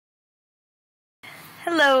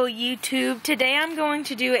Hello YouTube. Today I'm going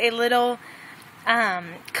to do a little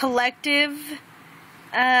collective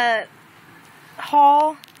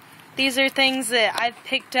haul. These are things that I've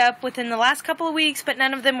picked up within the last couple of weeks, but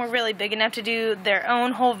none of them were really big enough to do their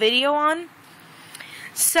own whole video on.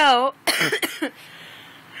 So,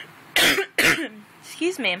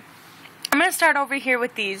 excuse me. I'm going to start over here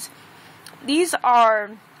with these. These are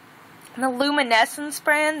the Luminescence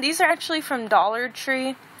brand. These are actually from Dollar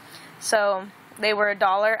Tree. So, they were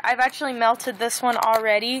 $1. I've actually melted this one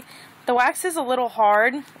already. The wax is a little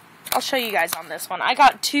hard. I'll show you guys on this one. I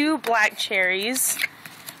got 2 black cherries.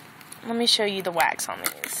 Let me show you the wax on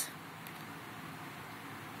these.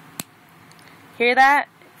 Hear that?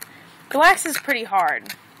 The wax is pretty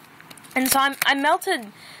hard. And so I melted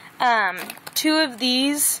 2 of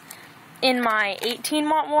these in my 18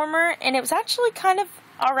 watt warmer, and it was actually kind of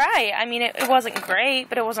alright. I mean, it wasn't great,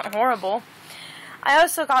 but it wasn't horrible. I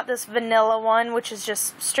also got this vanilla one, which is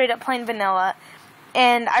just straight up plain vanilla,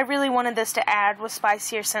 and I really wanted this to add with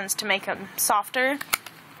spicier scents to make them softer,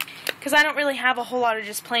 because I don't really have a whole lot of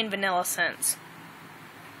just plain vanilla scents.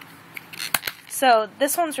 So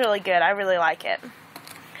this one's really good. I really like it.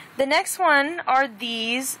 The next one are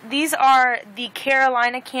these. These are the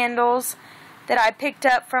Carolina candles that I picked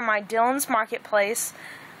up from my Dillon's Marketplace.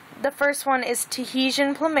 The first one is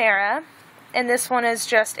Tahitian Palmyra. And this one is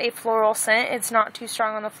just a floral scent. It's not too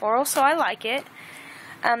strong on the floral, so I like it.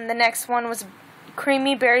 The next one was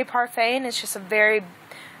Creamy Berry Parfait, and it's just a very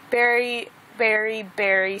berry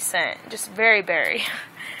scent. Just very berry.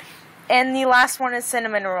 And the last one is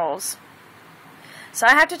Cinnamon Rolls. So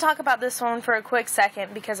I have to talk about this one for a quick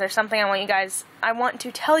second because there's something I want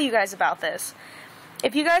to tell you guys about this.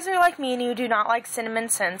 If you guys are like me and you do not like cinnamon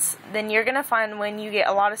scents, then you're going to find when you get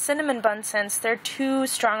a lot of cinnamon bun scents, they're too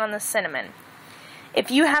strong on the cinnamon. If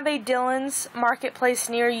you have a Dillon's Marketplace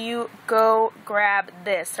near you, go grab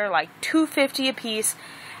this. They're like $2.50 a piece,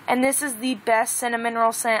 and this is the best cinnamon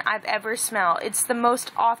roll scent I've ever smelled. It's the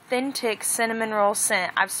most authentic cinnamon roll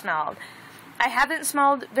scent I've smelled. I haven't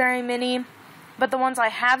smelled very many, but the ones I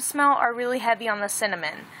have smelled are really heavy on the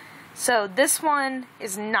cinnamon. So this one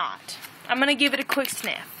is not. I'm going to give it a quick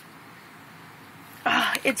sniff.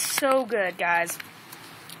 It's so good, guys.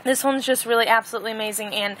 This one's just really absolutely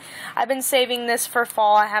amazing, and I've been saving this for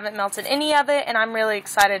fall. I haven't melted any of it, and I'm really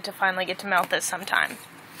excited to finally get to melt this sometime.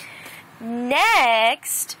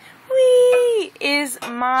 Next, is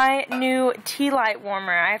my new tea light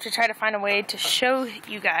warmer. I have to try to find a way to show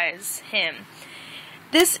you guys him.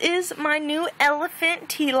 This is my new elephant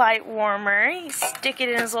tea light warmer. You stick it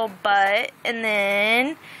in his little butt, and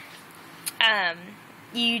then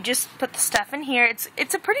you just put the stuff in here.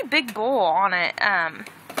 It's a pretty big bowl on it,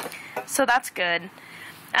 so that's good.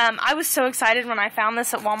 I was so excited when I found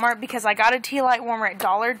this at Walmart because I got a tea light warmer at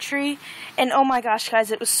Dollar Tree, and oh my gosh,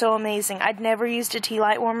 guys, it was so amazing. I'd never used a tea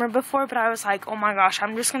light warmer before, but I was like, oh my gosh,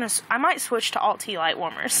 I might switch to all tea light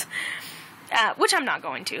warmers, which I'm not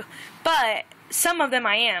going to, but some of them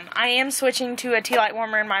I am. I am switching to a tea light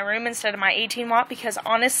warmer in my room instead of my 18 watt because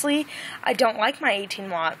honestly, I don't like my 18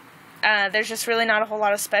 watt. There's just really not a whole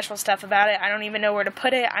lot of special stuff about it. I don't even know where to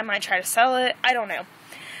put it. I might try to sell it. I don't know.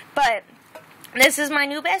 But this is my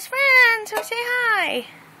new best friend, so say hi.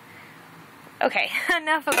 Okay,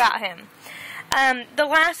 enough about him.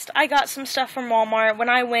 I got some stuff from Walmart. When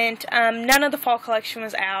I went, none of the fall collection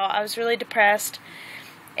was out. I was really depressed.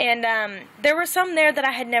 And there were some there that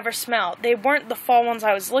I had never smelled. They weren't the fall ones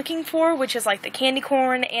I was looking for, which is like the candy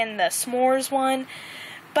corn and the s'mores one.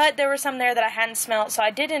 But there were some there that I hadn't smelled, so I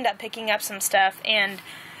did end up picking up some stuff, and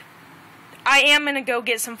I am going to go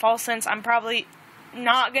get some fall scents. I'm probably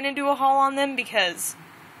not going to do a haul on them because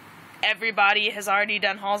everybody has already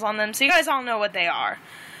done hauls on them, so you guys all know what they are.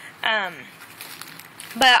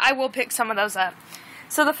 But I will pick some of those up.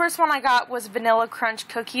 So the first one I got was Vanilla Crunch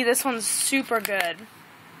Cookie. This one's super good.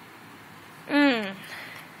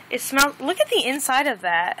 It smells, look at the inside of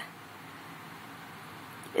that.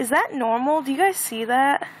 Is that normal? Do you guys see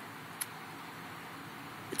that?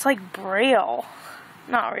 It's like Braille.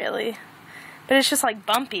 Not really. But it's just like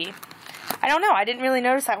bumpy. I don't know. I didn't really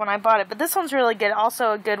notice that when I bought it. But this one's really good.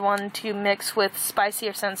 Also a good one to mix with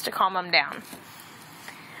spicier scents to calm them down.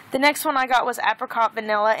 The next one I got was Apricot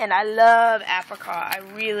Vanilla. And I love apricot. I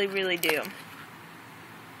really, really do.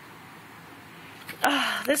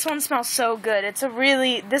 This one smells so good.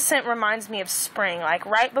 This scent reminds me of spring. Like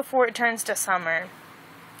right before it turns to summer.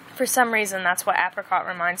 For some reason, that's what apricot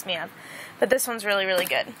reminds me of. But this one's really, really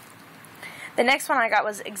good. The next one I got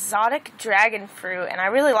was Exotic Dragon Fruit, and I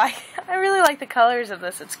really like the colors of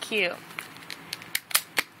this. It's cute.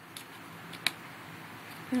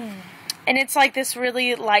 And it's like this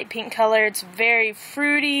really light pink color. It's very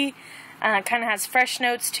fruity, kind of has fresh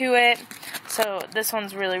notes to it. So this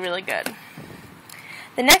one's really, really good.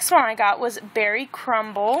 The next one I got was Berry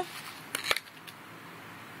Crumble.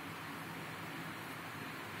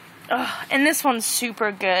 Oh, and this one's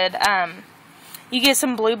super good. You get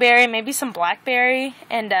some blueberry, maybe some blackberry,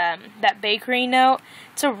 and that bakery note.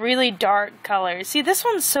 It's a really dark color. See, this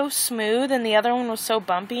one's so smooth, and the other one was so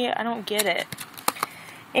bumpy. I don't get it.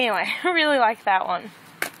 Anyway, I really like that one.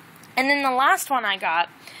 And then the last one I got,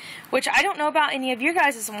 which I don't know about any of your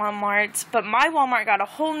guys' Walmarts, but my Walmart got a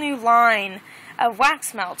whole new line of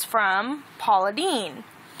wax melts from Paula Deen.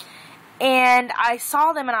 And I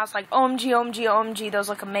saw them and I was like, OMG, OMG, OMG, those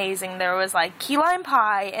look amazing. There was like key lime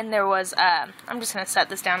pie, and there was, I'm just going to set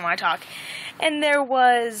this down while I talk. And there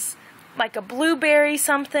was like a blueberry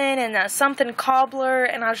something and a something cobbler,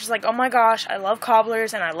 and I was just like, oh my gosh, I love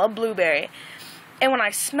cobblers and I love blueberry. And when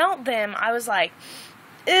I smelt them, I was like,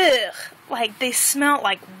 ugh, like they smelled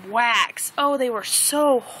like wax. Oh, they were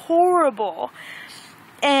so horrible.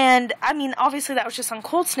 And, I mean, obviously that was just on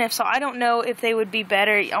Cold Sniff, so I don't know if they would be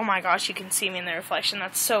better. Oh my gosh, you can see me in the reflection.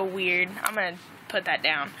 That's so weird. I'm going to put that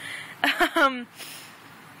down.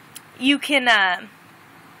 You can,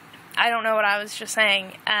 I don't know what I was just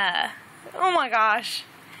saying. Oh my gosh.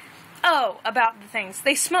 Oh, about the things.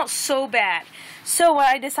 They smelled so bad. So what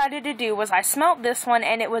I decided to do was I smelt this one,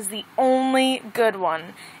 and it was the only good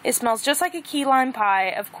one. It smells just like a key lime pie,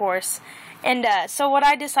 of course. And so what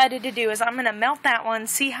I decided to do is I'm going to melt that one,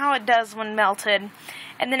 see how it does when melted.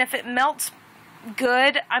 And then if it melts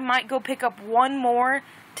good, I might go pick up one more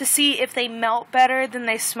to see if they melt better than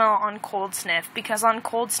they smell on Cold Sniff. Because on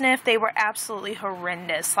Cold Sniff, they were absolutely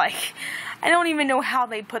horrendous. Like, I don't even know how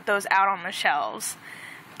they put those out on the shelves.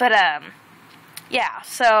 But, yeah,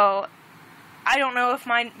 so I don't know if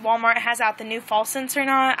my Walmart has out the new fall scents or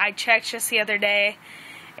not. I checked just the other day.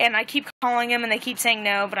 And I keep calling them, and they keep saying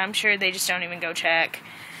no, but I'm sure they just don't even go check.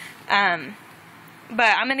 But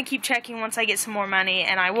I'm going to keep checking once I get some more money,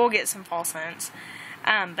 and I will get some fall scents.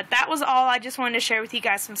 But that was all. I just wanted to share with you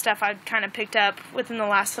guys some stuff I've kind of picked up within the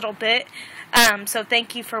last little bit. So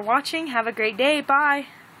thank you for watching. Have a great day. Bye.